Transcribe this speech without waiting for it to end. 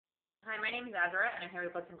my name is Azra, and I'm here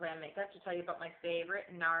with Glitz and Glam Makeup to tell you about my favorite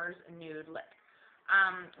NARS Nude Lip.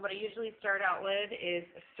 What I usually start out with is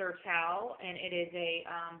Sertao, and it is a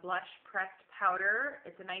blush pressed powder.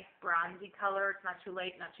 It's a nice bronzy color. It's not too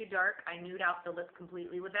light, not too dark. I nude out the lip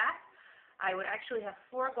completely with that. I would actually have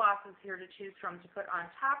 4 glosses here to choose from to put on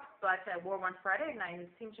top, but I wore one Friday, and I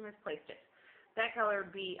seem to misplaced it. That color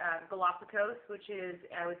would be Galapagos, which is,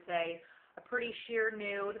 I would say, a pretty sheer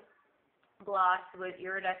nude gloss with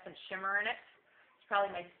iridescent shimmer in it. It's probably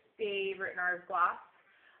my favorite NARS gloss.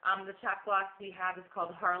 The top gloss we have is called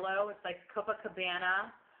Harlow. It's like Copacabana,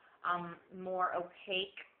 more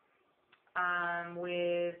opaque,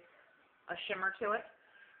 with a shimmer to it.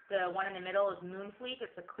 The one in the middle is Moonfleet.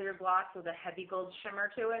 It's a clear gloss with a heavy gold shimmer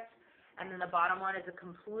to it. And then the bottom one is a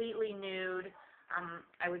completely nude,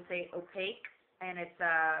 I would say opaque, and it's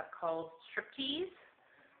called Striptease.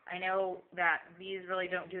 I know that these really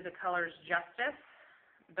don't do the colors justice,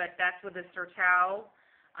 but that's with the Sertao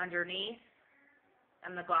underneath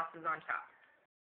and the glosses on top.